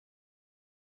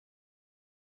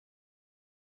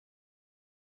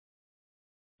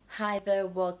Hi there,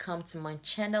 welcome to my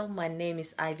channel. My name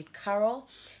is Ivy Carol.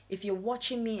 If you're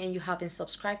watching me and you haven't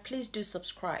subscribed, please do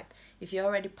subscribe. If you're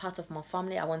already part of my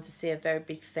family, I want to say a very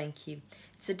big thank you.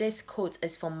 Today's quote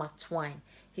is from Twain.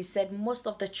 He said, most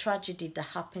of the tragedy that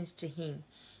happens to him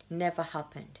never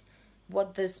happened.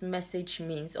 What this message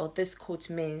means, or this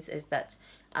quote means, is that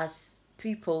as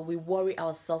people, we worry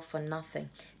ourselves for nothing.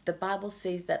 The Bible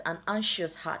says that an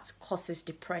anxious heart causes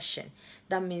depression.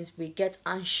 That means we get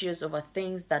anxious over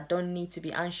things that don't need to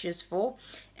be anxious for,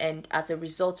 and as a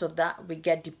result of that, we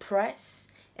get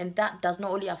depressed. And that does not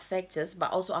only affect us,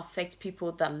 but also affect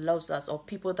people that loves us or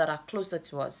people that are closer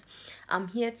to us. I'm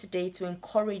here today to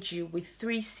encourage you with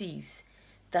 3 C's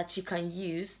that you can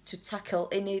use to tackle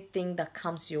anything that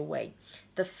comes your way.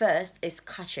 The first is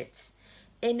catch it.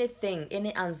 Anything,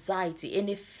 any anxiety,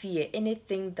 any fear,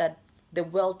 anything that the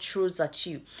world throws at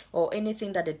you or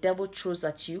anything that the devil throws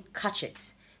at you, catch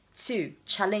it. 2,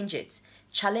 challenge it.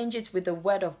 Challenge it with the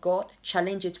word of God.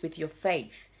 Challenge it with your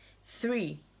faith.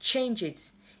 3, change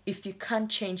it. If you can't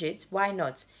change it, why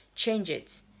not? Change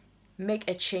it. Make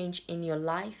a change in your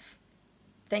life.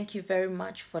 Thank you very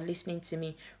much for listening to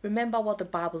me. Remember what the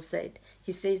Bible said.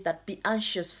 He says that be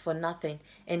anxious for nothing,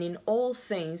 and in all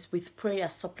things with prayer,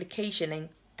 supplication, and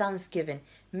thanksgiving,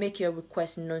 make your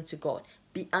request known to God.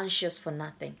 Be anxious for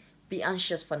nothing. Be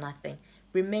anxious for nothing.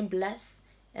 Remain blessed,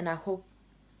 and I hope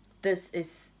this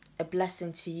is a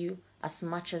blessing to you as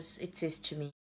much as it is to me.